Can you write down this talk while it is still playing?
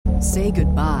Say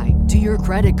goodbye to your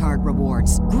credit card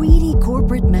rewards. Greedy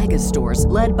corporate mega stores,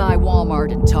 led by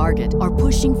Walmart and Target, are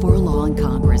pushing for a law in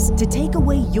Congress to take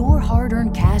away your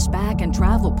hard-earned cash back and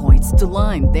travel points to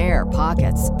line their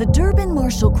pockets. The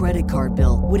Durbin-Marshall credit card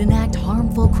bill would enact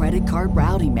harmful credit card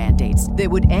routing mandates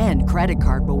that would end credit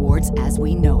card rewards as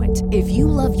we know it. If you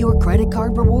love your credit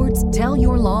card rewards, tell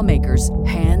your lawmakers,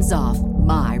 hands off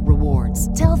my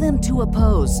rewards. Tell them to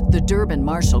oppose the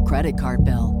Durbin-Marshall credit card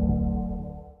bill.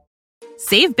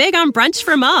 Save big on brunch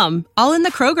for mom, all in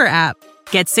the Kroger app.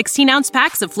 Get 16-ounce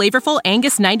packs of flavorful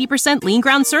Angus 90% lean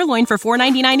ground sirloin for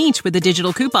 $4.99 each with a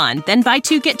digital coupon. Then buy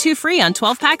 2, get 2 free on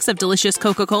 12 packs of delicious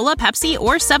Coca-Cola, Pepsi,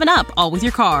 or 7-Up, all with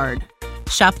your card.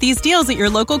 Shop these deals at your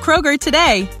local Kroger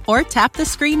today, or tap the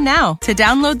screen now to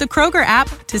download the Kroger app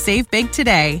to save big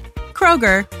today.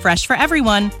 Kroger, fresh for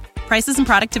everyone. Prices and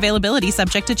product availability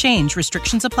subject to change.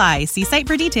 Restrictions apply. See site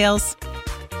for details.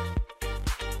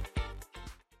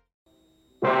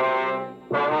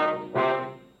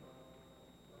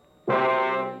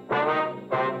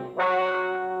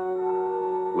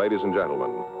 Ladies and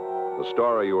gentlemen, the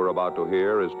story you are about to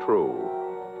hear is true.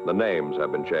 The names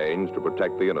have been changed to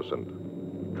protect the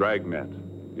innocent. Dragnet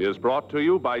is brought to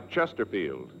you by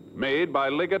Chesterfield, made by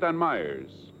Liggett and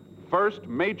Myers. First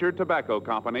major tobacco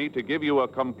company to give you a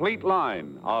complete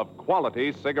line of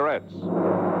quality cigarettes.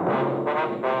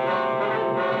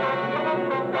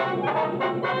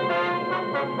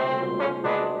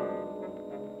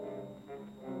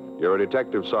 You're a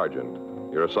detective sergeant.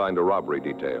 You're assigned to robbery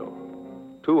detail.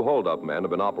 2 hold-up men have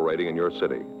been operating in your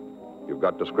city. You've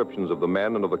got descriptions of the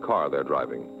men and of the car they're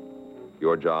driving.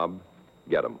 Your job,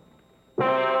 get them.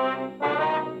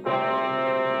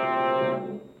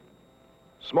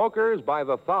 Smokers by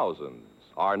the thousands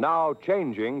are now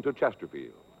changing to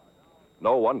Chesterfield.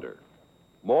 No wonder.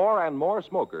 More and more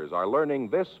smokers are learning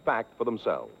this fact for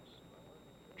themselves.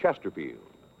 Chesterfield,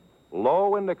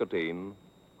 low in nicotine,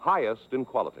 highest in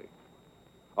quality.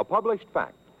 A published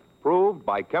fact proved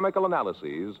by chemical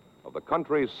analyses of the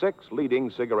country's 6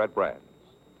 leading cigarette brands.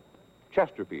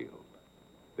 Chesterfield,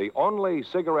 the only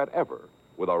cigarette ever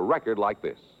with a record like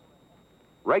this.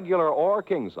 Regular or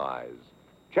king size,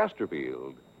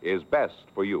 Chesterfield is best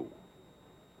for you.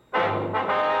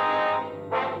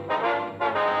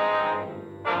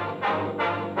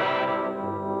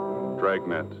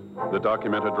 Dragnet, the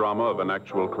documented drama of an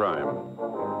actual crime.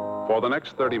 For the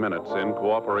next 30 minutes, in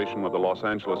cooperation with the Los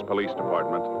Angeles Police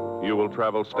Department, you will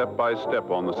travel step by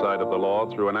step on the side of the law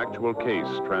through an actual case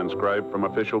transcribed from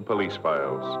official police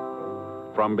files.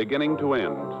 From beginning to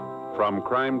end, from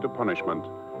crime to punishment,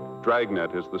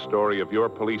 Dragnet is the story of your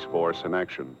police force in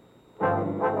action.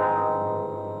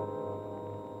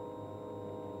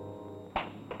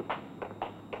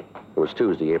 It was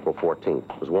Tuesday, April 14th.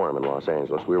 It was warm in Los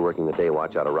Angeles. We were working the day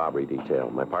watch out of robbery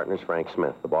detail. My partner's Frank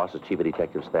Smith. The boss is Chief of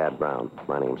Detectives Thad Brown.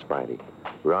 My name's Friday.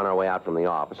 We were on our way out from the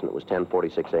office, and it was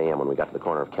 10:46 a.m. when we got to the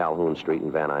corner of Calhoun Street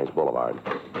and Van Nuys Boulevard.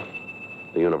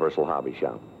 The Universal Hobby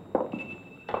Shop.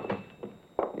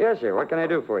 Yes, sir. What can I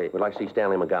do for you? We'd like to see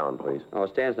Stanley McGowan, please. Oh,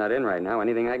 Stan's not in right now.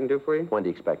 Anything I can do for you? When do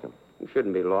you expect him? It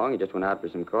shouldn't be long. He just went out for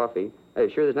some coffee. Hey,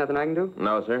 sure there's nothing I can do?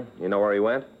 No, sir. You know where he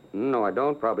went? No, I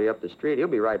don't. Probably up the street. He'll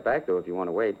be right back, though, if you want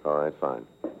to wait. All right, fine.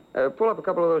 Pull up a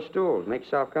couple of those stools. Make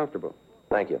yourself comfortable.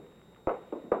 Thank you.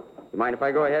 You mind if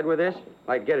I go ahead with this? I'd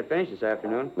like to get it finished this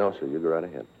afternoon. No, sir. You go right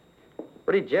ahead.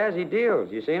 Pretty jazzy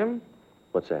deals. You seen them?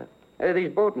 What's that?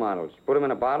 These boat models. Put them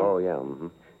in a bottle. Oh, yeah, mm-hmm.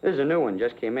 This is a new one.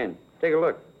 Just came in. Take a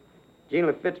look. Jean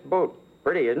Lafitte's boat.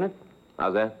 Pretty, isn't it?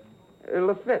 How's that?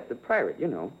 Lafitte, the pirate, you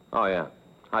know. Oh, yeah.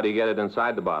 How do you get it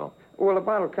inside the bottle? Well, the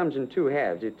bottle comes in 2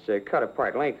 halves. It's cut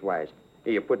apart lengthwise.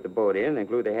 You put the boat in and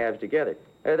glue the halves together.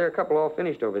 There are a couple all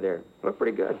finished over there. Look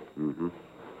pretty good. Mm-hmm.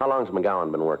 How long's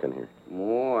McGowan been working here?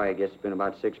 Oh, I guess it's been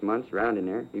about 6 months, around in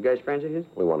there. You guys friends of his?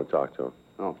 We want to talk to him.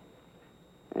 Oh.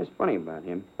 That's funny about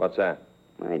him. What's that?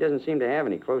 Well, he doesn't seem to have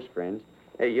any close friends.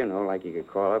 Hey, you know, like you could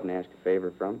call up and ask a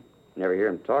favor from. Never hear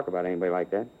him talk about anybody like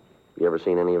that. You ever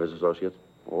seen any of his associates?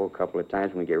 Oh, a couple of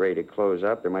times when we get ready to close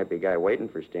up, there might be a guy waiting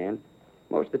for Stan.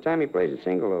 Most of the time he plays a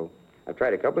single, though. I've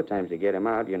tried a couple of times to get him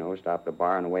out, you know, stop at the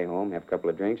bar on the way home, have a couple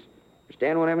of drinks.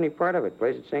 Stan won't have any part of it,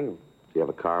 plays it single. Do you have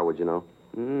a car, would you know?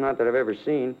 Not that I've ever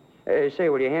seen. Say,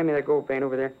 will you hand me that gold paint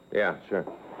over there? Yeah, sure.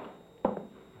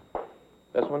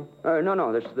 This one?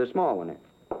 No, the small one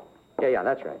there. Yeah,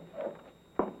 that's right.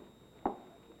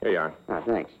 Here you are. Ah,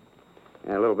 thanks.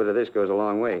 A little bit of this goes a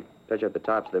long way. Touch up the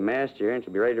tops of the mast here, and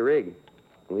she'll be ready to rig.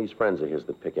 And these friends of his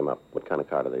that pick him up, what kind of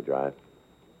car do they drive?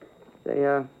 Say,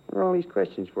 what are all these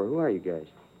questions for? Who are you guys?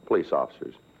 Police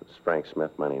officers. This is Frank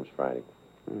Smith. My name's Friday.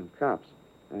 Cops.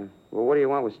 Well, what do you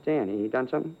want with Stan? He done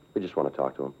something? We just want to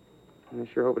talk to him. I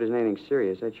sure hope it isn't anything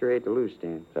serious. I'd sure hate to lose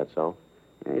Stan. Is that so?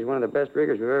 Yeah, he's one of the best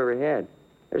riggers we've ever had.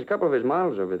 There's a couple of his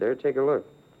models over there. Take a look.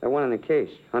 That one in the case,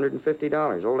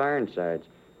 $150, old Ironsides.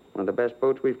 One of the best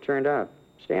boats we've turned out.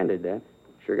 Stan did that.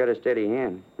 Sure got a steady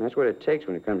hand. And that's what it takes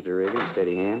when it comes to rigging,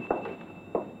 steady hand.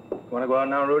 Want to go out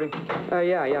now, Rudy?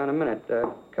 Yeah, in a minute.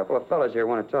 A couple of fellas here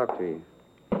want to talk to you.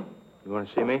 You want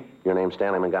to see me? Your name's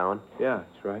Stanley McGowan? Yeah,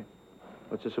 that's right.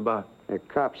 What's this about? They're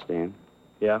cops, Stan.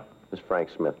 Yeah? This is Frank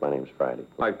Smith. My name's Friday.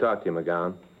 I'd like to talk to you,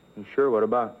 McGowan. You sure? What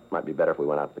about? Might be better if we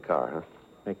went out to the car, huh?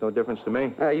 Make no difference to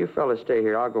me. You fellas stay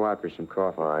here. I'll go out for some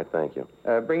coffee. All right, thank you.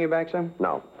 Bring you back some?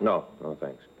 No. No,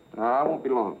 thanks. I won't be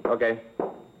long. Okay.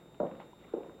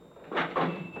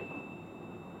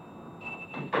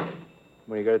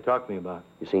 What are you going to talk to me about?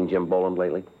 You seen Jim Boland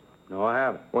lately? No, I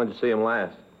haven't. When'd you see him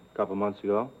last? A couple months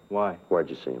ago. Why? Where'd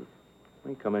you see him?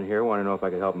 He come in here, wanted to know if I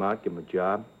could help him out, give him a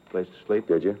job, place to sleep.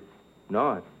 Did you? No,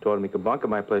 I told him he could bunk at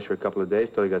my place for a couple of days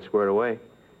till he got squared away.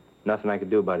 Nothing I could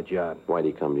do about a job. Why'd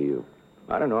he come to you?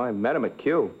 I don't know. I met him at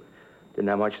Q. Didn't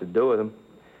have much to do with him.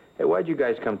 Hey, why'd you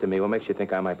guys come to me? What makes you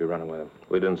think I might be running with him?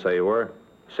 We didn't say you were.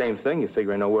 Same thing. You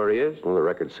figure I know where he is? Well, the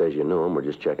record says you knew him. We're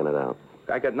just checking it out.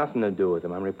 I got nothing to do with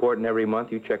him. I'm reporting every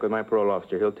month. You check with my parole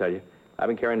officer. He'll tell you. I've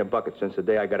been carrying the bucket since the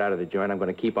day I got out of the joint. I'm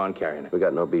going to keep on carrying it. We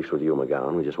got no beefs with you,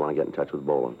 McGowan. We just want to get in touch with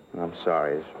Boland. I'm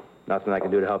sorry. There's nothing I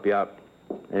can do to help you out.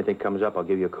 Anything comes up, I'll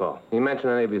give you a call. You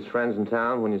mentioned any of his friends in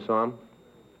town when you saw him?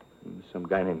 Some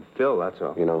guy named Phil, that's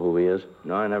all. You know who he is?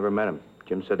 No, I never met him.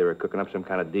 Jim said they were cooking up some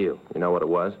kind of deal. You know what it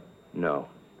was? No.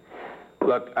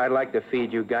 Look, I'd like to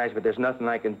feed you guys, but there's nothing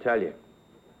I can tell you.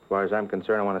 As far as I'm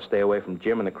concerned, I want to stay away from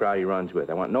Jim and the crowd he runs with.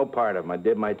 I want no part of him. I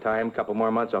did my time. Couple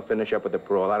more months, I'll finish up with the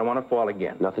parole. I don't want to fall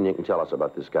again. Nothing you can tell us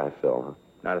about this guy, Phil, huh?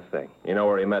 Not a thing. You know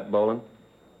where he met Boland?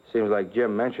 Seems like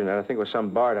Jim mentioned it. I think it was some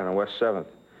bar down on West 7th.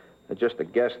 Just a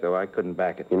guess, though. I couldn't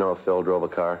back it. You know if Phil drove a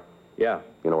car? Yeah.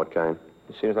 You know what kind?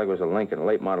 It seems like it was a Lincoln, a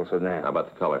late model sedan. How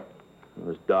about the color? It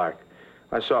was dark.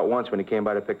 I saw it once when he came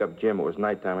by to pick up Jim. It was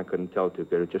nighttime. I couldn't tell too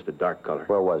good. It was just a dark color.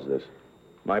 Where was this?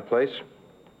 My place?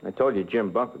 I told you Jim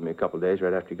bunked with me a couple of days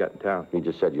right after he got in town. You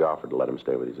just said you offered to let him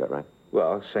stay with you, is that right?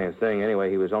 Well, same thing.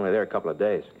 Anyway, he was only there a couple of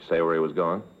days. You say where he was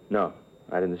going? No,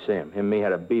 I didn't see him. Him and me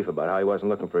had a beef about how he wasn't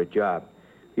looking for a job.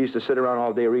 He used to sit around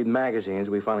all day reading magazines.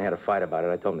 We finally had a fight about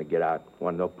it. I told him to get out.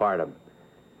 Wanted no part of him.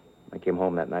 I came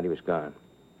home that night. He was gone.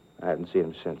 I haven't seen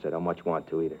him since. I don't much want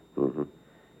to either. Mm-hmm.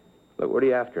 Look, what are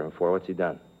you after him for? What's he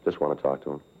done? Just want to talk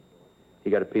to him. He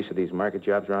got a piece of these market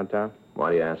jobs around town?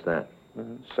 Why do you ask that? Well,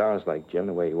 it sounds like Jim,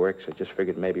 the way he works. I just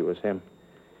figured maybe it was him.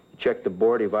 He checked the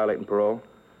board. He violating parole.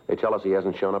 They tell us he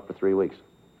hasn't shown up for 3 weeks.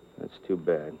 That's too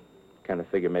bad. Kind of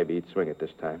figured maybe he'd swing it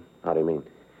this time. How do you mean?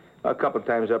 A couple of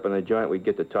times up in the joint, we'd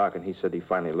get to talking. He said he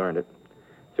finally learned it.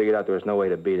 Figured out there was no way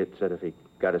to beat it. Said if he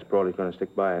got his parole, he's going to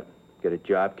stick by it. Get a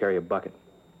job, carry a bucket.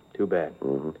 Too bad.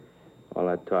 Mm-hmm. All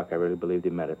that talk, I really believed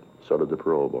he meant it. So did the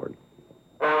parole board.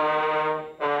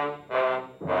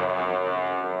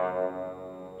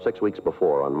 6 weeks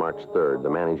before, on March 3rd, the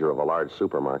manager of a large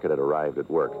supermarket had arrived at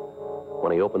work.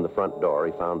 When he opened the front door,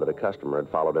 he found that a customer had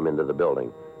followed him into the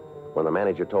building. When the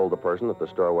manager told the person that the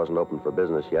store wasn't open for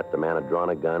business yet, the man had drawn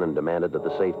a gun and demanded that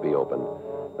the safe be opened.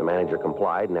 The manager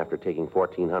complied, and after taking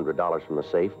 $1,400 from the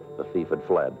safe, the thief had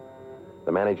fled.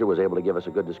 The manager was able to give us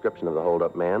a good description of the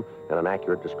hold-up man and an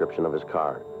accurate description of his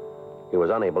car. He was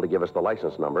unable to give us the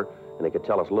license number, and he could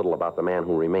tell us little about the man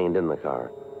who remained in the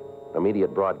car.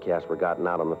 Immediate broadcasts were gotten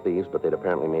out on the thieves, but they'd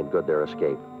apparently made good their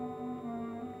escape.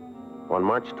 On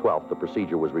March 12th, the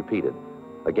procedure was repeated.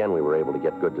 Again, we were able to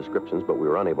get good descriptions, but we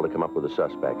were unable to come up with the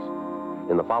suspects.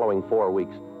 In the following 4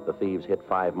 weeks, the thieves hit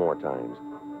 5 more times.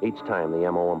 Each time, the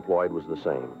M.O. employed was the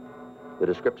same. The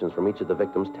descriptions from each of the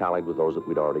victims tallied with those that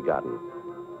we'd already gotten.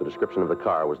 The description of the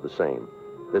car was the same.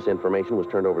 This information was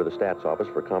turned over to the stats office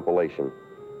for compilation.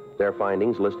 Their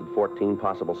findings listed 14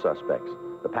 possible suspects.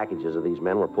 The packages of these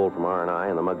men were pulled from R&I,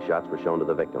 and the mugshots were shown to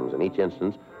the victims. In each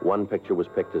instance, one picture was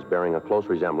picked as bearing a close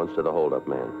resemblance to the hold-up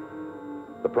man.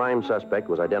 The prime suspect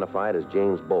was identified as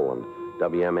James Boland,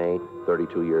 WMA,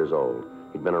 32 years old.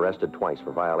 He'd been arrested twice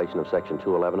for violation of Section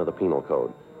 211 of the Penal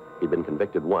Code. He'd been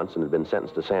convicted once and had been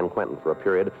sentenced to San Quentin for a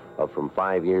period of from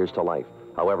 5 years to life.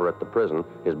 However, at the prison,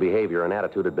 his behavior and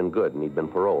attitude had been good, and he'd been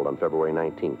paroled on February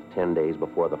 19th, 10 days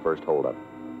before the first holdup.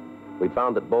 We'd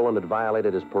found that Boland had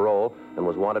violated his parole and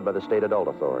was wanted by the State Adult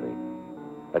Authority.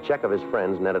 A check of his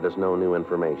friends netted us no new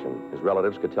information. His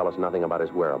relatives could tell us nothing about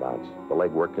his whereabouts. The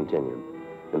legwork continued.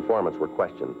 Informants were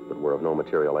questioned, but were of no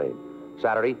material aid.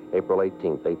 Saturday, April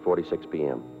 18th, 8:46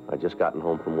 p.m. I'd just gotten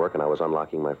home from work, and I was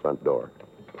unlocking my front door.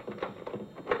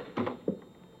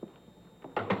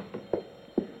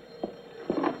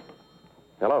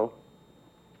 Hello?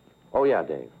 Oh, yeah,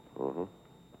 Dave. Mm-hmm.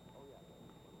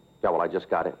 Yeah, well, I just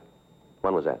got it.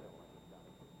 When was that?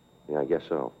 Yeah, I guess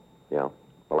so. Yeah.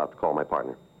 I'll have to call my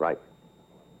partner. Right.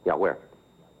 Yeah, where?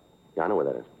 Yeah, I know where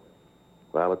that is.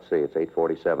 Well, let's see. It's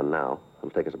 8:47 now.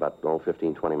 It'll take us about,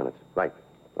 15, 20 minutes. Right.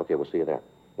 Okay, we'll see you there.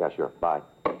 Yeah, sure. Bye.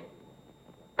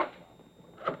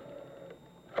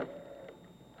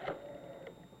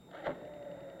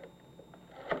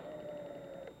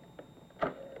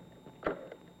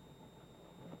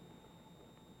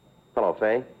 Hello,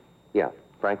 Fay? Yeah.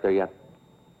 Frank there yet?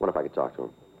 What if I could talk to him?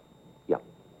 Yeah.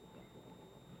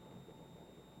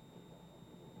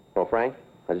 Well, Frank,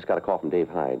 I just got a call from Dave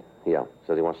Hyde. Yeah.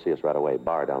 Says he wants to see us right away.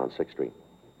 Bar down on 6th Street.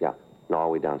 Yeah. No, all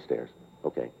the way downstairs.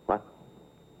 Okay. What?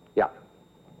 Yeah.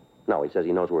 No, he says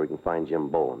he knows where we can find Jim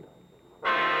Boland.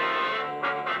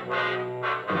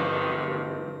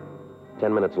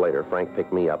 10 minutes later, Frank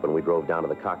picked me up and we drove down to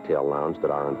the cocktail lounge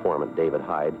that our informant, David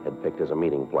Hyde, had picked as a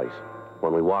meeting place.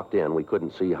 When we walked in, we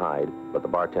couldn't see Hyde, but the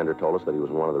bartender told us that he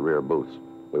was in one of the rear booths.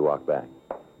 We walked back.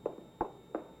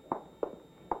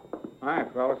 Hi,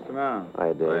 fellas, come on.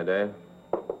 Hi, Dave. Hi, Dave.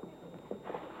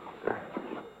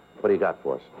 What do you got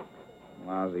for us?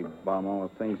 Lousy bum, all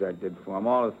the things I did for him.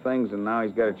 All the things, and now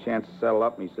he's got a chance to settle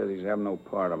up, and he says he's having no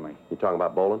part of me. You talking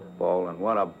about Boland? Boland,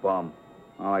 what a bum.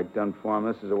 All I done for him,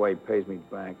 this is the way he pays me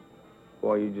back.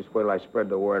 Boy, you just wait till I spread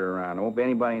the word around. There won't be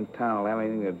anybody in town who'll have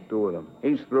anything to do with him.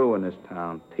 He's through in this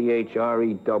town.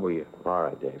 T-H-R-E-W. All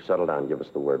right, Dave. Settle down. Give us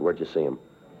the word. Where'd you see him?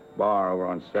 Bar over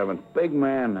on 7th. Big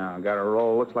man now. Got a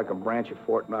roll. Looks like a branch of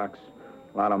Fort Knox.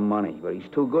 A lot of money. But he's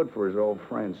too good for his old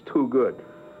friends. Too good.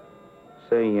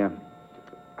 Say,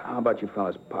 how about you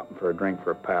fellas popping for a drink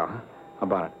for a pal, huh? How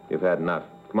about it? You've had enough.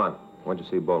 Come on. When'd you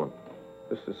see Boland?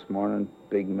 Just this morning.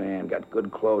 Big man. Got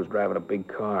good clothes. Driving a big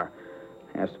car.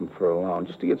 Asked him for a loan.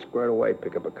 Just to get squared away.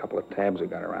 Pick up a couple of tabs I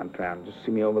got around town. Just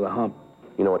see me over the hump.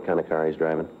 You know what kind of car he's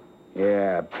driving?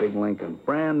 Yeah, big Lincoln.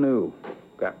 Brand new.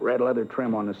 Got red leather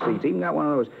trim on the seats. Even got one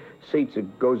of those seats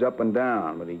that goes up and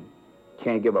down, but he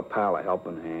can't give a pal a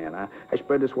helping hand. I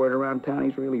spread this word around town.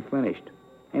 He's really finished.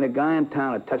 Ain't a guy in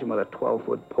town to touch him with a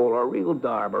 12-foot pole or a real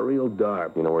darb, a real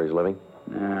darb. You know where he's living?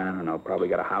 Nah, I don't know. Probably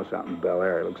got a house out in Bel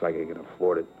Air. Looks like he can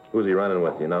afford it. Who's he running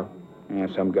with, you know? Yeah,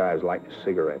 some guy who's lighting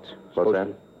cigarettes. What's that?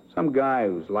 Some guy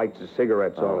who lights his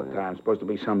cigarettes all the yeah. time. Supposed to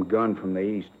be some gun from the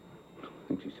East.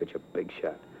 Thinks he's such a big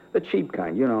shot. The cheap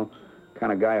kind, you know.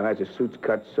 Kind of guy who has his suits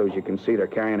cut so as you can see they're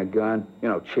carrying a gun. You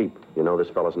know, cheap. You know this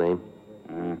fellow's name?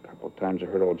 A couple of times I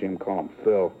heard old Jim call him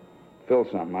Phil. Phil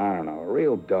something, I don't know. A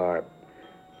real darb.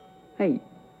 Hey,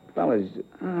 fellas,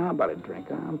 how about a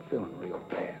drink? I'm feeling real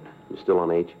bad. You still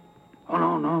on H?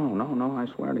 Oh, no, I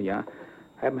swear to you. I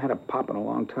haven't had a pop in a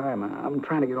long time. I'm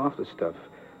trying to get off the stuff.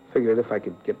 Figured if I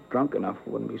could get drunk enough,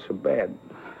 it wouldn't be so bad.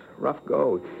 Rough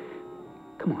go.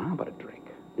 Come on, how about a drink?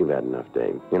 You've had enough,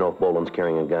 Dave. You know if Boland's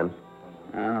carrying a gun?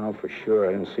 I don't know for sure.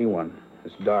 I didn't see one.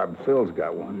 This darb Phil's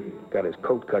got one. Got his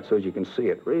coat cut so as you can see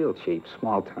it. Real cheap,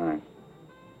 small time.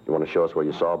 You want to show us where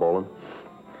you saw Boland?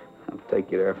 I'll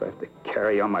take you there if I have to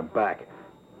carry you on my back.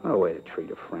 What a way to treat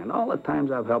a friend. All the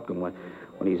times I've helped him when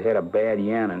he's had a bad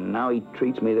yen, and now he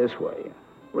treats me this way.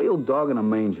 Real dog in a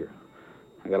manger.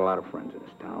 I got a lot of friends in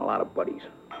this town, a lot of buddies.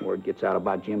 Word gets out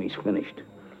about Jim, he's finished.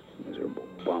 Miserable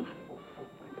bum.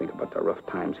 I think about the rough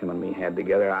times him and me had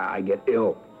together. I get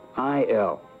ill.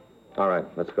 I-L. All right,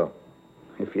 let's go.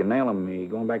 If you nail him, you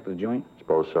going back to the joint?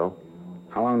 Suppose so.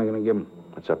 How long are they going to give him?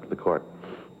 It's up to the court.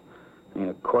 Ain't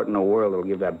a court in the world that'll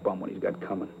give that bum what he's got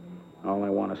coming. All I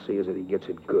want to see is that he gets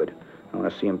it good. I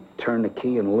want to see him turn the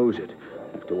key and lose it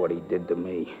after what he did to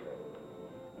me.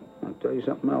 I'll tell you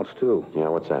something else, too. Yeah,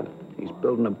 what's that? He's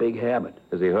building a big habit.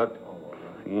 Is he hooked?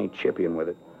 He ain't chipping with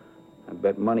it. I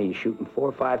bet money he's shooting 4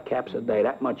 or 5 caps a day.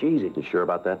 That much easy. You sure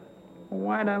about that? Well,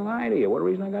 why'd I lie to you? What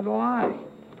reason I got to lie?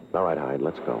 All right, Hyde,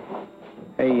 let's go.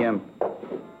 Hey,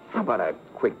 how about a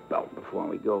quick belt before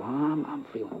we go, huh? I'm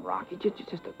feeling rocky. Just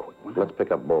a quick one. Let's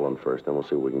pick up Boland first, then we'll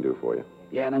see what we can do for you.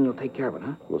 Yeah, then you'll take care of it,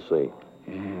 huh? We'll see.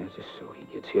 Yeah, just so he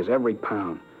gets his every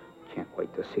pound. Can't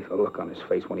wait to see the look on his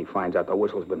face when he finds out the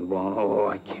whistle's been blown. Oh,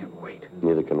 I can't wait.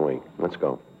 Neither can we. Let's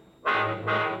go.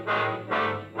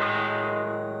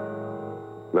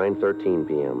 9:13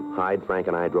 p.m. Hyde, Frank,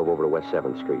 and I drove over to West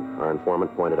 7th Street. Our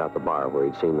informant pointed out the bar where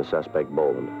he'd seen the suspect,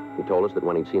 Boland. He told us that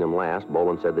when he'd seen him last,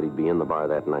 Boland said that he'd be in the bar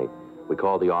that night. We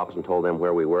called the office and told them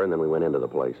where we were, and then we went into the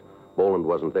place. Boland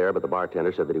wasn't there, but the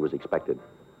bartender said that he was expected.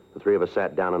 The three of us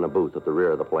sat down in a booth at the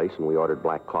rear of the place, and we ordered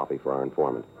black coffee for our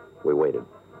informant. We waited.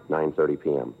 9:30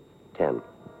 p.m.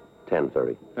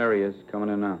 10:30. There he is, coming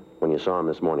in now. When you saw him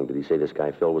this morning, did he say this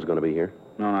guy Phil was going to be here?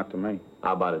 No, not to me.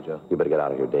 How about it, Joe? You better get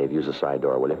out of here, Dave. Use the side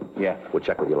door, will you? Yeah. We'll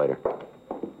check with you later.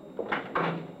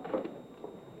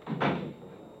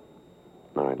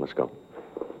 let's go.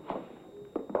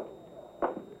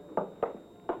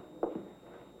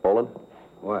 Boland?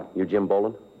 What? You Jim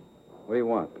Boland? What do you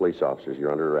want? Police officers,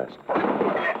 you're under arrest.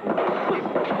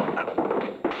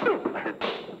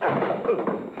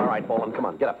 All right, Boland, come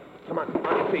on, get up. Come on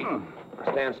your feet.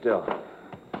 Stand still.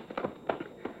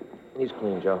 He's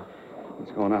clean, Joe.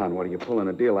 What's going on? What are you pulling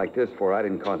a deal like this for? I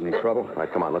didn't cause any trouble. All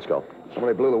right, come on, let's go.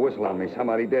 Somebody blew the whistle on me.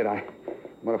 Somebody did. I'm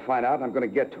going to find out, and I'm going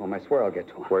to get to him. I swear I'll get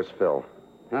to him. Where's Phil?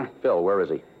 Huh? Phil, where is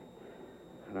he?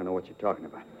 I don't know what you're talking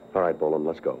about. All right, Boland,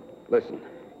 let's go. Listen,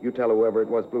 you tell whoever it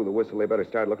was blew the whistle they better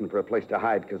start looking for a place to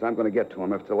hide, because I'm going to get to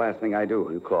him if it's the last thing I do.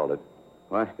 You called it.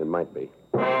 What? It might be.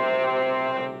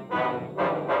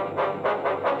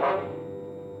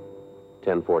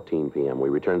 10:14 p.m. We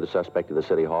returned the suspect to the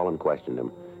city hall and questioned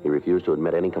him. He refused to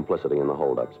admit any complicity in the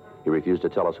holdups. He refused to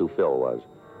tell us who Phil was.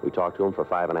 We talked to him for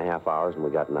 5.5 hours, and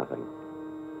we got nothing.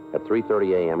 At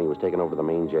 3:30 a.m., he was taken over to the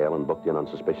main jail and booked in on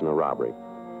suspicion of robbery.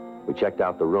 We checked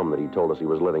out the room that he told us he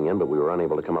was living in, but we were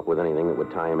unable to come up with anything that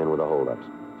would tie him in with the holdups.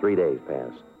 3 days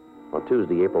passed. On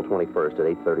Tuesday, April 21st at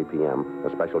 8:30 p.m.,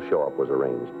 a special show-up was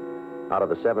arranged. Out of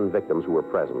the 7 victims who were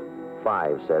present,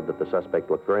 5 said that the suspect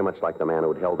looked very much like the man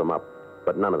who had held them up,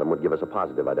 but none of them would give us a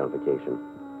positive identification.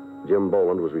 Jim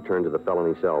Boland was returned to the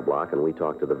felony cell block, and we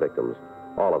talked to the victims.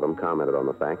 All of them commented on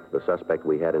the fact the suspect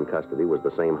we had in custody was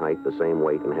the same height, the same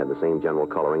weight, and had the same general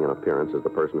coloring and appearance as the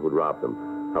person who'd robbed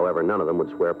them. However, none of them would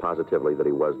swear positively that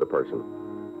he was the person.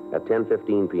 At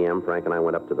 10:15 p.m., Frank and I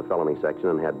went up to the felony section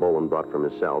and had Boland brought from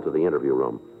his cell to the interview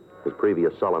room. His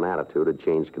previous sullen attitude had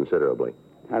changed considerably.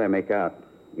 How'd I make out?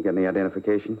 You got any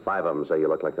identification? 5 of them say you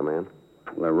look like the man.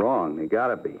 Well, they're wrong. They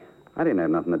gotta be. I didn't have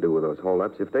nothing to do with those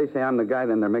holdups. If they say I'm the guy,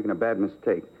 then they're making a bad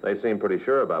mistake. They seem pretty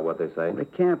sure about what they say. They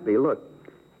can't be. Look,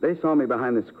 they saw me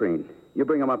behind the screen. You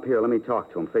bring them up here. Let me talk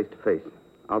to them face to face.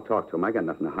 I'll talk to them. I got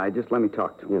nothing to hide. Just let me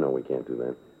talk to them. You know we can't do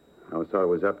that. I always thought it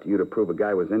was up to you to prove a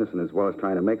guy was innocent as well as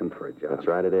trying to make him for a job. That's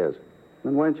right, it is.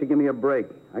 Then why don't you give me a break?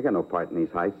 I got no part in these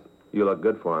heists. You look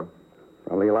good for him.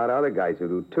 Probably a lot of other guys who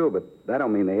do, too, but that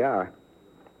don't mean they are.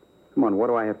 Come on, what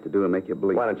do I have to do to make you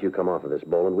believe? Why don't you come off of this,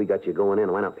 Boland? We got you going in.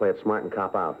 Why not play it smart and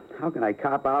cop out? How can I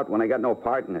cop out when I got no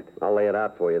part in it? I'll lay it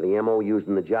out for you. The M.O. used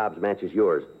in the jobs matches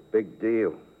yours. Big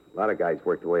deal. A lot of guys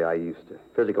work the way I used to.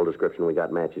 Physical description we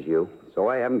got matches you. So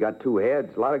I haven't got 2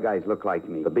 heads. A lot of guys look like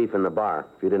me. The beef in the bar.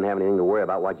 If you didn't have anything to worry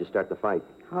about, why'd you start the fight?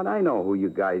 How'd I know who you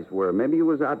guys were? Maybe you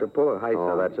was out to pull a heist Oh,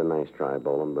 on me. that's a nice try,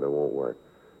 Boland, but it won't work.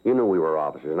 You knew we were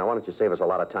officers. Now, why don't you save us a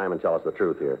lot of time and tell us the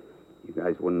truth here? You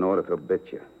guys wouldn't know it if it'll bit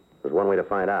you. There's one way to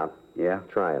find out. Yeah?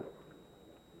 Try it.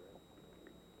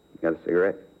 You got a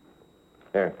cigarette?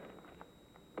 Here.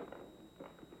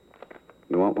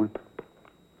 You want one?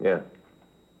 Yeah.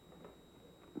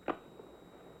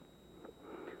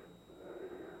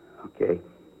 Okay.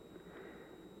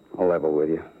 I'll level with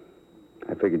you.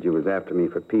 I figured you was after me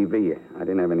for PV. I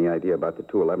didn't have any idea about the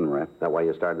 211 rap. That why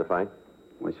you started the fight?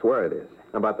 I swear it is.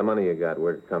 How about the money you got?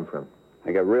 Where'd it come from?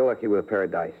 I got real lucky with a pair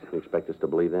of dice. You expect us to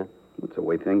believe that? That's the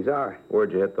way things are.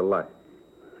 Where'd you hit the light?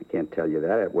 I can't tell you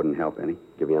that. It wouldn't help any.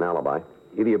 Give you an alibi.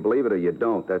 Either you believe it or you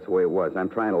don't. That's the way it was. I'm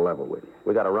trying to level with you.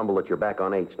 We got a rumble that you're back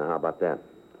on H. Now, how about that?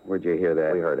 Where'd you hear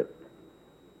that? We heard it.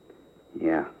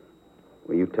 Yeah.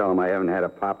 Well, you tell them I haven't had a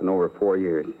pop in over 4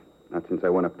 years. Not since I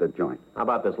went up the joint. How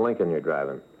about this Lincoln you're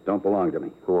driving? Don't belong to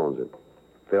me. Who owns it?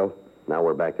 Phil? Now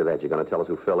we're back to that. You going to tell us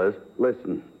who Phil is?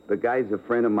 Listen, the guy's a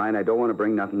friend of mine. I don't want to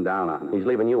bring nothing down on him. He's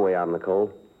leaving you way out in the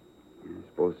cold. I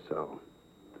suppose so.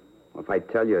 Well, if I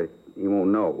tell you, he won't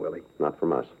know, will he? Not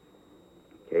from us.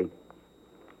 Okay.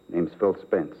 Name's Phil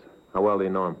Spence. How well do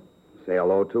you know him? Say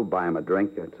hello to, buy him a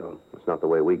drink, that's all. That's not the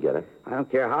way we get it. I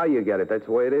don't care how you get it. That's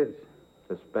the way it is.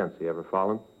 This Spence, you ever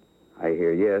fallen? I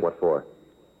hear yes. What for?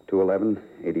 211,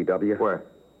 ADW. Where?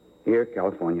 Here,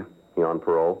 California. He on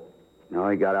parole? No,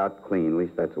 he got out clean. At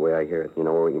least that's the way I hear it. You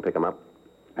know where we can pick him up?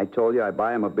 I told you I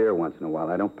buy him a beer once in a while.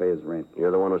 I don't pay his rent.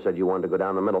 You're the one who said you wanted to go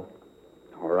down the middle.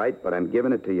 All right, but I'm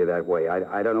giving it to you that way.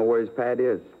 I don't know where his pad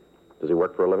is. Does he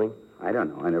work for a living? I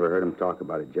don't know. I never heard him talk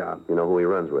about a job. You know who he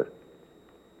runs with?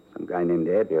 Some guy named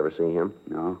Ed. You ever see him?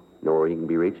 No. Know where he can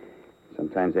be reached?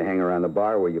 Sometimes I hang around the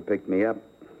bar where you picked me up.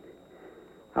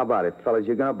 How about it, fellas?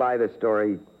 You gonna buy this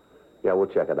story? Yeah, we'll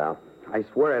check it out. I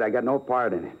swear it. I got no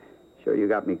part in it. Sure, you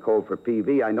got me cold for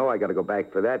PV. I know I got to go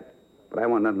back for that, but I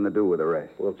want nothing to do with the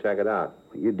rest. We'll check it out.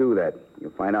 You do that.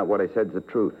 You'll find out what I said's the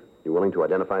truth. You willing to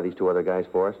identify these 2 other guys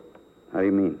for us? How do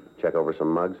you mean? Check over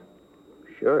some mugs?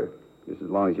 Sure. Just as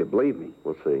long as you believe me.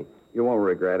 We'll see. You won't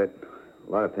regret it.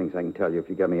 A lot of things I can tell you if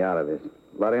you get me out of this.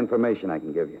 A lot of information I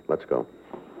can give you. Let's go.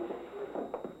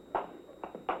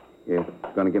 You're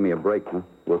going to give me a break, huh?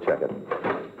 We'll check it.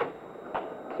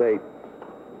 Say,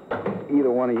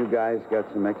 Either one of you guys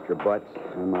got some extra butts?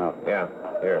 I'm out. Yeah,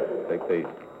 here, take these.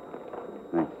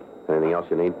 Thanks. Anything else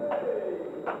you need?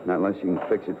 Not unless you can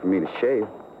fix it for me to shave.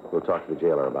 We'll talk to the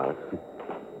jailer about it.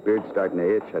 Beard's starting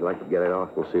to itch. I'd like to get it off.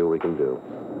 We'll see what we can do.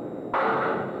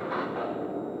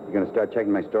 You gonna start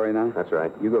checking my story now? That's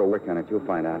right. You go to work on it. You'll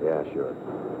find out. Yeah, sure.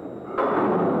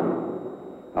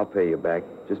 I'll pay you back.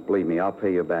 Just believe me, I'll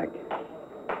pay you back.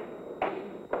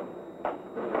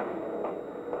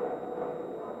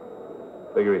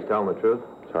 Figure he's telling the truth?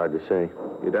 It's hard to say.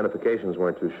 The identifications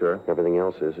weren't too sure. Everything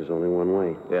else is. There's only one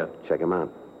way. Yeah. Check him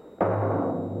out.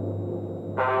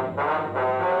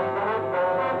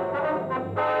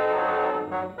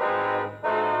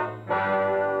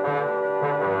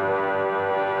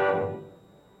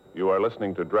 You are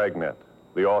listening to Dragnet,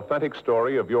 the authentic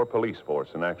story of your police force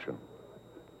in action.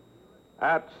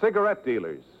 At cigarette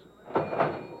dealers,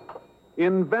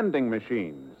 in vending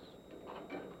machines,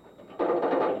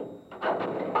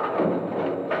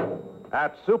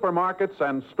 at supermarkets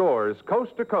and stores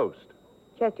coast to coast.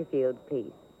 Chesterfield,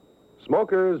 please.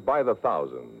 Smokers by the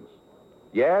thousands.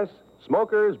 Yes,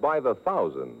 smokers by the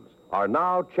thousands are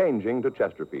now changing to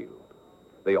Chesterfield,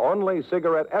 the only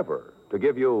cigarette ever to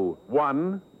give you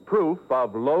One, proof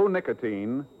of low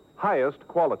nicotine, highest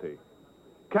quality.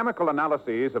 Chemical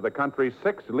analyses of the country's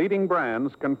 6 leading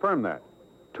brands confirm that.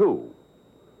 2,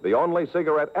 the only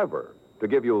cigarette ever to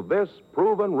give you this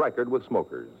proven record with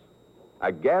smokers.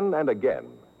 Again and again,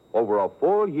 over a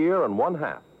full year and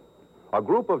 1/2, a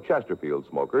group of Chesterfield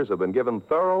smokers have been given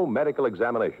thorough medical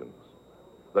examinations.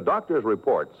 The doctor's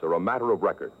reports are a matter of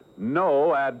record.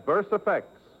 No adverse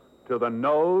effects to the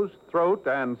nose, throat,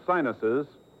 and sinuses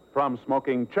from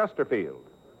smoking Chesterfield.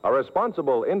 A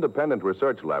responsible independent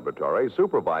research laboratory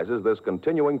supervises this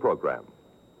continuing program.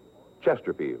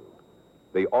 Chesterfield,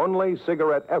 the only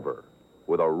cigarette ever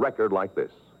with a record like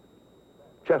this.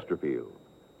 Chesterfield,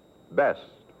 best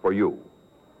for you.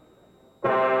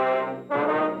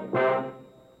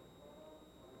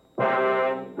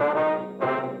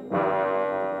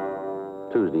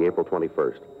 Tuesday, April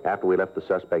 21st. After we left the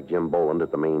suspect, Jim Boland,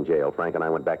 at the main jail, Frank and I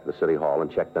went back to the city hall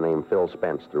and checked the name Phil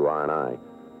Spence through R&I.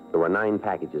 There were 9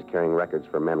 packages carrying records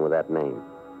for men with that name.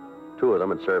 2 of them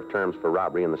had served terms for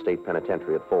robbery in the state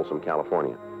penitentiary at Folsom,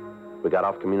 California. We got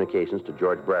off communications to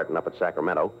George Brereton up at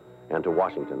Sacramento and to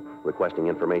Washington, requesting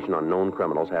information on known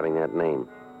criminals having that name.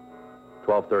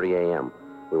 12:30 a.m.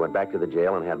 We went back to the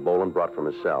jail and had Boland brought from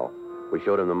his cell. We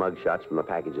showed him the mug shots from the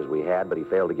packages we had, but he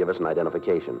failed to give us an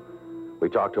identification. We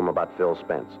talked to him about Phil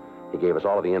Spence. He gave us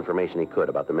all of the information he could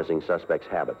about the missing suspect's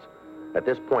habits. At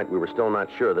this point, we were still not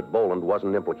sure that Boland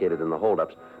wasn't implicated in the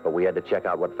holdups, but we had to check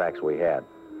out what facts we had.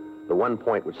 The one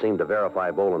point which seemed to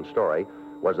verify Boland's story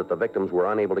was that the victims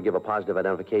were unable to give a positive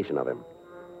identification of him.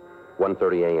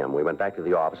 1:30 a.m., we went back to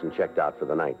the office and checked out for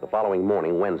the night. The following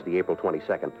morning, Wednesday, April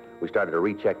 22nd, we started to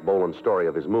recheck Boland's story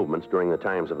of his movements during the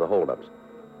times of the holdups.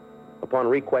 Upon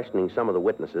re-questioning some of the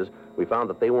witnesses, we found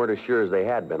that they weren't as sure as they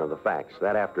had been of the facts.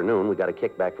 That afternoon, we got a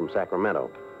kickback from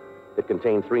Sacramento. It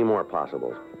contained 3 more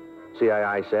possibles.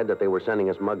 CII said that they were sending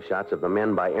us mugshots of the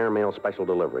men by airmail special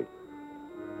delivery.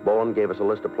 Boland gave us a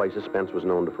list of places Spence was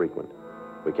known to frequent.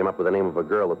 We came up with the name of a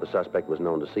girl that the suspect was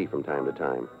known to see from time to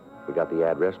time. We got the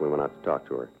address and we went out to talk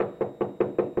to her.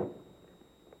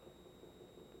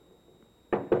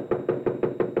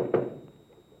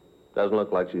 Doesn't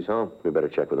look like she's home. We better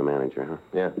check with the manager, huh?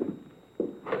 Yeah.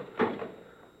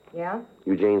 Yeah?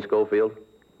 You Jane Schofield?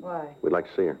 Why? We'd like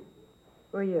to see her.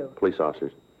 Who are you? Police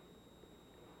officers.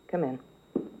 Come in.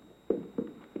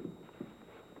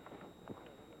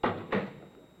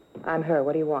 I'm her.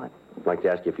 What do you want? I'd like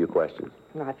to ask you a few questions.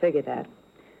 No, I figured that.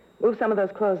 Move some of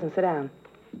those clothes and sit down.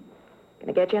 Can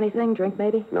I get you anything? Drink,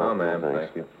 maybe? No, ma'am, thanks.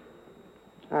 thank you.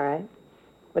 All right.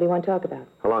 What do you want to talk about?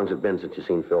 How long's it been since you've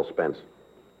seen Phil Spence?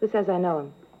 Who says I know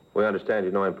him? We understand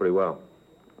you know him pretty well.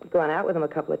 I've gone out with him a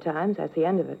couple of times. That's the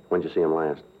end of it. When'd you see him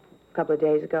last? A couple of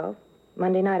days ago.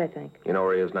 Monday night, I think. You know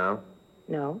where he is now?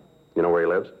 No. You know where he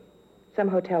lives? Some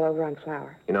hotel over on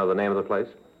Flower. You know the name of the place?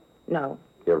 No.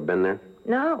 You ever been there?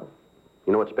 No.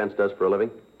 You know what Spence does for a living?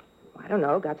 I don't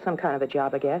know. Got some kind of a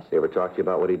job, I guess. He ever talk to you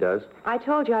about what he does? I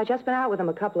told you I'd just been out with him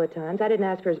a couple of times. I didn't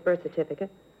ask for his birth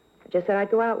certificate. I just said I'd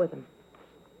go out with him.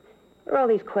 What are all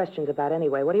these questions about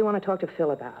anyway? What do you want to talk to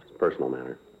Phil about? It's a personal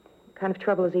matter. What kind of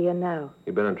trouble is he in now?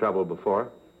 You been in trouble before?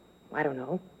 I don't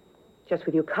know. Just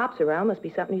with you cops around, must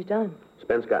be something he's done.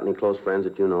 Spence got any close friends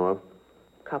that you know of?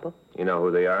 Couple. You know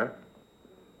who they are?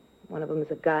 One of them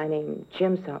is a guy named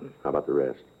Jim something. How about the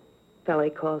rest? Fellow he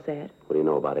calls Ed. What do you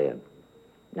know about Ed?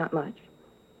 Not much.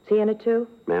 Is he in it, too?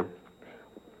 Ma'am?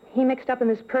 He mixed up in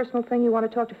this personal thing you want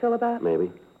to talk to Phil about? Maybe.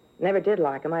 Never did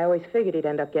like him. I always figured he'd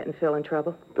end up getting Phil in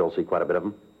trouble. Phil see quite a bit of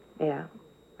him? Yeah.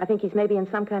 I think he's maybe in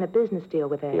some kind of business deal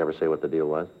with Ed. You ever say what the deal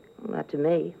was? Not to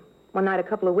me. One night a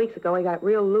couple of weeks ago, he got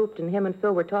real looped, and him and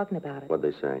Phil were talking about it. What'd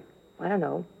they say? I don't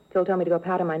know. Phil told me to go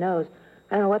powder my nose.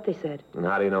 I don't know what they said. And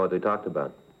how do you know what they talked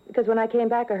about? Because when I came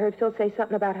back, I heard Phil say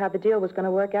something about how the deal was going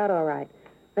to work out all right.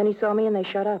 Then he saw me, and they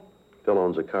shut up. Phil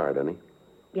owns a car, doesn't he?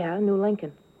 Yeah, a new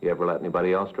Lincoln. You ever let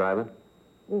anybody else drive it?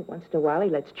 Ooh, once in a while, he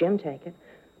lets Jim take it.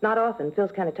 Not often.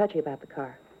 Phil's kind of touchy about the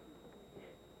car.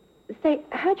 Say,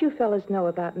 how'd you fellas know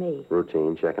about me?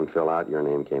 Routine. Check and Phil out. Your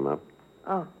name came up.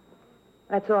 Oh,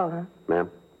 that's all, huh?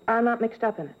 Ma'am? I'm not mixed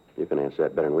up in it. You can answer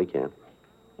that better than we can.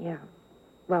 Yeah.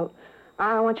 Well,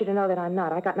 I want you to know that I'm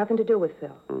not. I got nothing to do with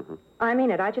Phil. Mm-hmm. I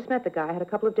mean it. I just met the guy. I had a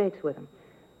couple of dates with him.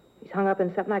 He's hung up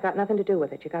in something. I got nothing to do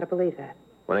with it. You got to believe that.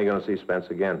 When are you going to see Spence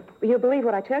again? You believe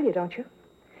what I tell you, don't you?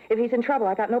 If he's in trouble,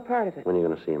 I got no part of it. When are you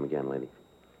going to see him again, lady?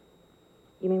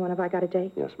 You mean when have I got a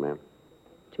date? Yes, ma'am.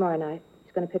 Tomorrow night.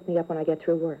 He's going to pick me up when I get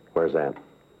through work. Where's that?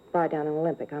 Bar down in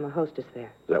Olympic. I'm a hostess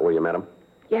there. Is that where you met him?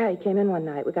 Yeah, he came in one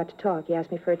night. We got to talk. He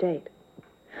asked me for a date.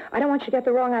 I don't want you to get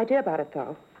the wrong idea about it,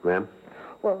 though. Ma'am?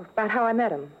 Well, about how I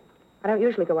met him. I don't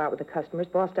usually go out with the customers.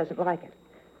 Boss doesn't like it.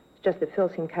 It's just that Phil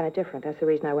seemed kind of different. That's the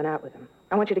reason I went out with him.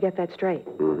 I want you to get that straight.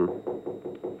 Mm-hmm.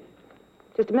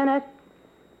 Just a minute.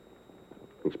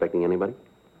 Expecting anybody?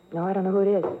 No, I don't know who it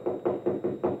is.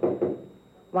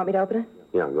 Want me to open it?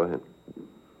 Yeah, go ahead.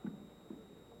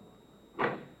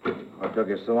 What took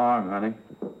you so long, honey?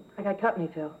 I got company,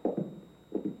 Phil.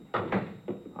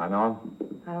 I know.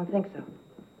 I don't think so.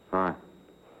 Fine.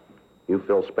 You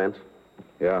Phil Spence?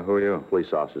 Yeah, who are you?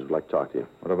 Police officers would like to talk to you.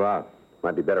 What about?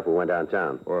 Might be better if we went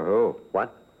downtown. Or who?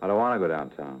 What? I don't want to go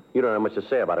downtown. You don't have much to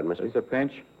say about it, mister. It's a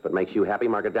pinch. If it makes you happy,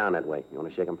 mark it down that way. You want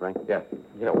to shake him, Frank? Yeah.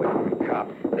 Get away from me, cop.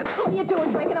 What are you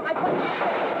doing, breaking up my place?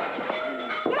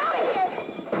 Get out of here!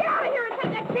 Get out of here and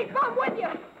take that cheap bum with you!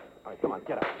 All right, come on,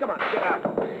 get out. Come on, get out.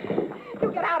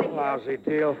 You get out of here. Lousy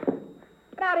deal.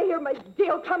 Get out of here, my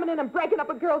deal, coming in and breaking up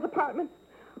a girl's apartment.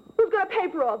 Who's going to pay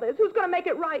for all this? Who's going to make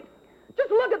it right? Just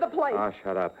look at the place. Oh,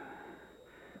 shut up.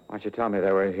 Why don't you tell me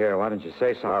they were here? Why didn't you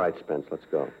say something? All right, Spence, let's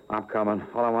go. I'm coming.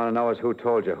 All I want to know is who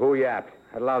told you. Who yapped?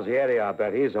 That lousy Eddie, I'll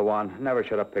bet. He's the one. Never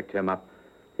should have picked him up.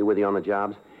 He with you on the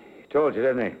jobs? He told you,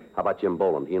 didn't he? How about Jim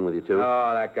Boland? He in with you, too?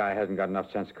 Oh, that guy hasn't got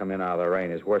enough sense to come in out of the rain.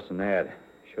 He's worse than Ed.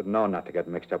 Should have known not to get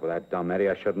mixed up with that dumb Eddie.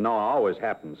 I should have known. It always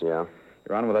happens. Yeah?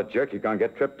 You're on with a jerk, you're going to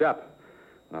get tripped up.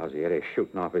 Lousy Eddie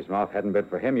shooting off his mouth. Hadn't been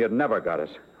for him, you'd never got us.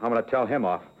 I'm going to tell him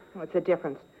off. What's the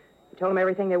difference? You told them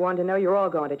everything they wanted to know. You're all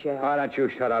going to jail. Why don't you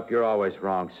shut up? You're always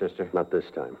wrong, sister. Not this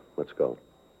time. Let's go.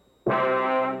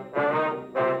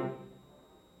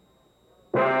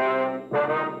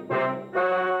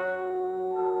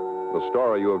 The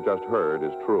story you have just heard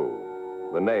is true.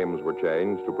 The names were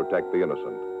changed to protect the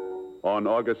innocent. On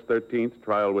August 13th,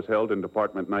 trial was held in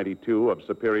Department 92 of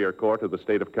Superior Court of the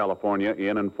State of California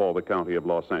in and for the County of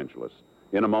Los Angeles.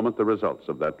 In a moment, the results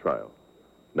of that trial.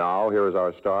 Now, here is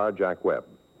our star, Jack Webb.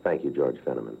 Thank you, George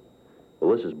Fenneman.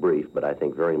 Well, this is brief, but I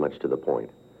think very much to the point.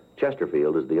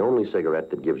 Chesterfield is the only cigarette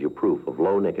that gives you proof of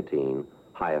low nicotine,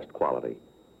 highest quality.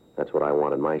 That's what I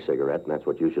want in my cigarette, and that's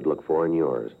what you should look for in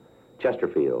yours.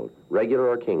 Chesterfield, regular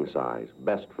or king size,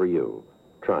 best for you.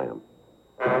 Try 'em.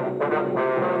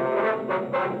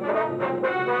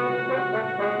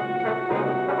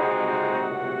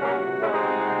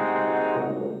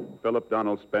 Philip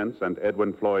Donald Spence and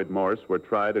Edwin Floyd Morse were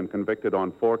tried and convicted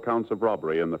on 4 counts of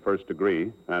robbery in the first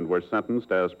degree and were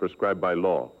sentenced as prescribed by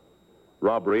law.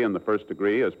 Robbery in the first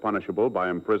degree is punishable by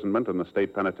imprisonment in the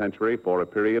state penitentiary for a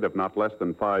period of not less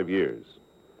than 5 years.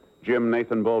 Jim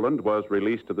Nathan Boland was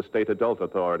released to the state adult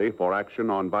authority for action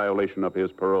on violation of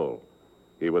his parole.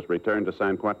 He was returned to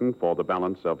San Quentin for the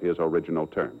balance of his original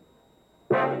term.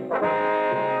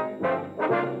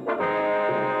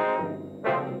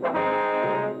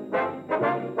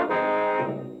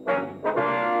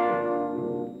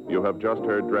 You have just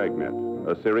heard Dragnet,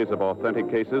 a series of authentic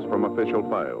cases from official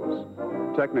files.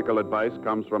 Technical advice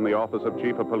comes from the Office of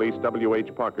Chief of Police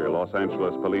W.H. Parker, Los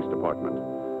Angeles Police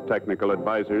Department. Technical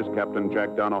advisors, Captain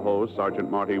Jack Donahoe,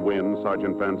 Sergeant Marty Wynn,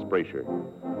 Sergeant Vance Brasher.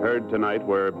 Heard tonight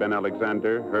were Ben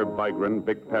Alexander, Herb Vigran,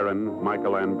 Vic Perrin,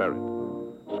 Michael Ann Barrett.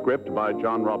 Script by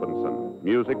John Robinson.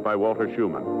 Music by Walter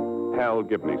Schumann. Hal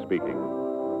Gibney speaking.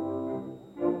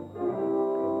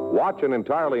 Watch an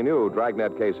entirely new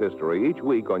Dragnet case history each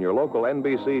week on your local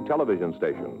NBC television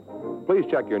station. Please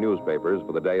check your newspapers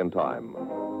for the day and time.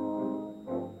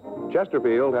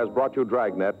 Chesterfield has brought you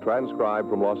Dragnet, transcribed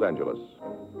from Los Angeles.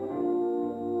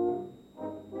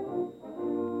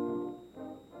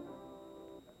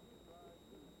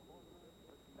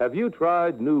 Have you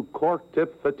tried new cork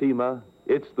tip Fatima?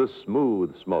 It's the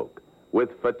smooth smoke with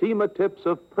Fatima tips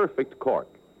of perfect cork,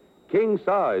 king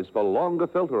size for longer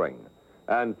filtering,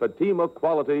 and Fatima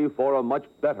quality for a much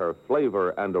better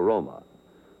flavor and aroma.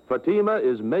 Fatima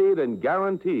is made and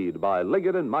guaranteed by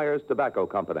Liggett & Myers Tobacco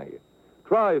Company.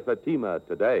 Try Fatima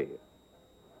today.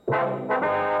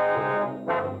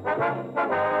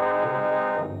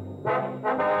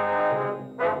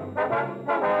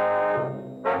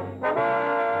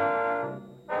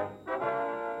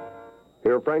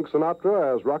 Hear Frank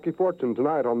Sinatra as Rocky Fortune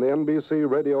tonight on the NBC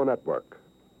Radio Network.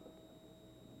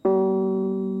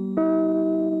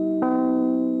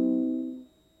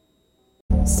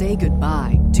 Say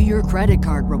goodbye to your credit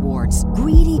card rewards.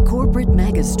 Greedy corporate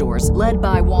mega stores, led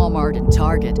by Walmart and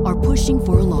Target, are pushing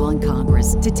for a law in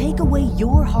Congress to take away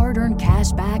your hard-earned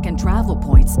cash back and travel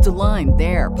points to line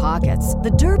their pockets.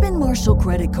 The Durbin-Marshall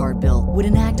credit card bill would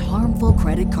enact harmful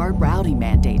credit card routing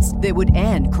mandates that would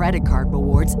end credit card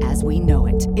rewards as we know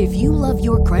it. If you love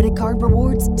your credit card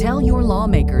rewards, tell your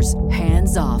lawmakers,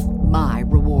 hands off my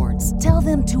rewards. Tell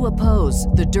them to oppose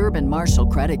the Durbin-Marshall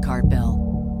credit card bill.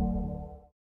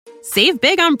 Save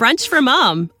big on brunch for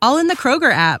mom, all in the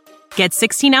Kroger app. Get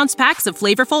 16-ounce packs of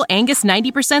flavorful Angus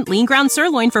 90% lean ground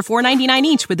sirloin for $4.99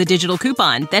 each with a digital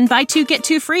coupon. Then buy 2, get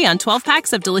 2 free on 12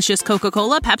 packs of delicious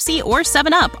Coca-Cola, Pepsi, or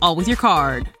 7-Up, all with your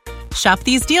card. Shop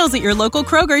these deals at your local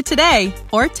Kroger today,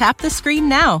 or tap the screen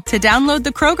now to download the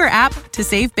Kroger app to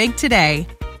save big today.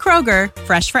 Kroger,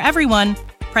 fresh for everyone.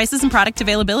 Prices and product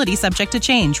availability subject to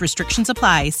change. Restrictions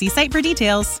apply. See site for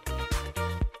details.